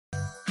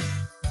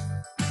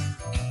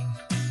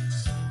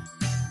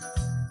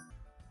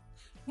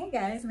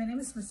guys, my name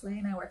is Miss Lay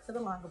and I work for the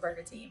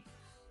Longaberger team.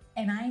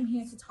 And I'm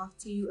here to talk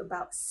to you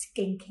about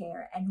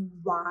skincare and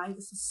why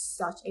this is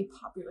such a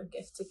popular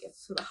gift to give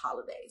for the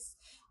holidays.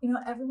 You know,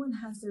 everyone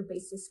has their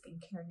basic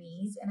skincare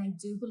needs, and I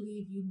do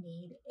believe you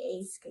need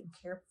a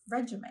skincare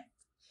regimen.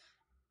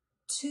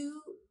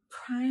 Two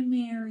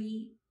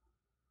primary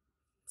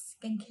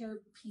skincare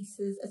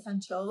pieces,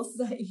 essentials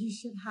that you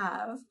should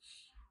have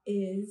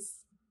is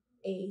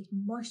a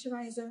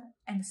moisturizer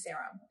and a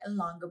serum. And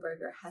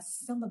Longaberger has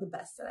some of the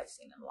best that I've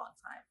seen in a long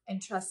time.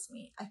 And trust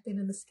me, I've been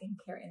in the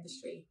skincare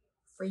industry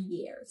for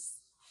years.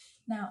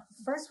 Now,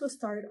 first we'll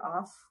start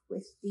off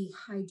with the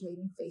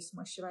hydrating face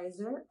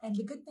moisturizer. And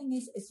the good thing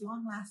is it's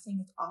long lasting,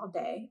 it's all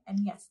day. And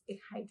yes, it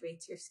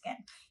hydrates your skin.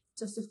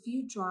 Just a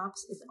few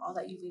drops is all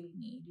that you really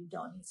need. You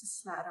don't need to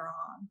slather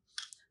on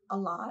a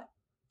lot.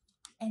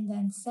 And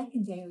then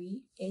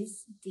secondary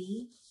is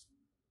the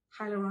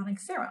hyaluronic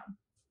serum.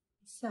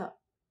 So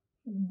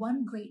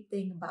one great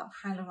thing about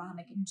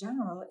hyaluronic in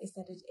general is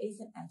that it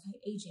is an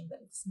anti-aging, but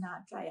it does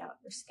not dry out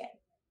your skin.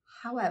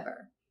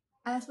 However,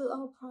 as with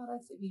all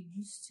products, if you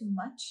use too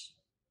much,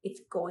 it's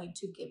going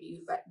to give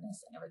you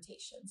redness and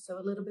irritation. So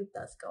a little bit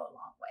does go a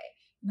long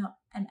way.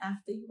 And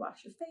after you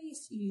wash your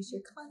face, you use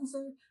your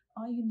cleanser,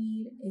 all you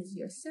need is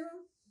your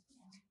serum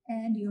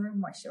and your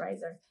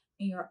moisturizer,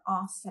 and you're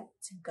all set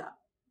to go.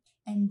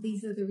 And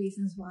these are the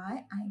reasons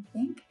why I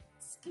think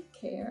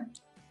skincare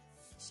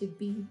should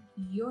be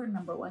your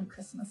 #1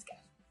 Christmas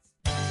gift.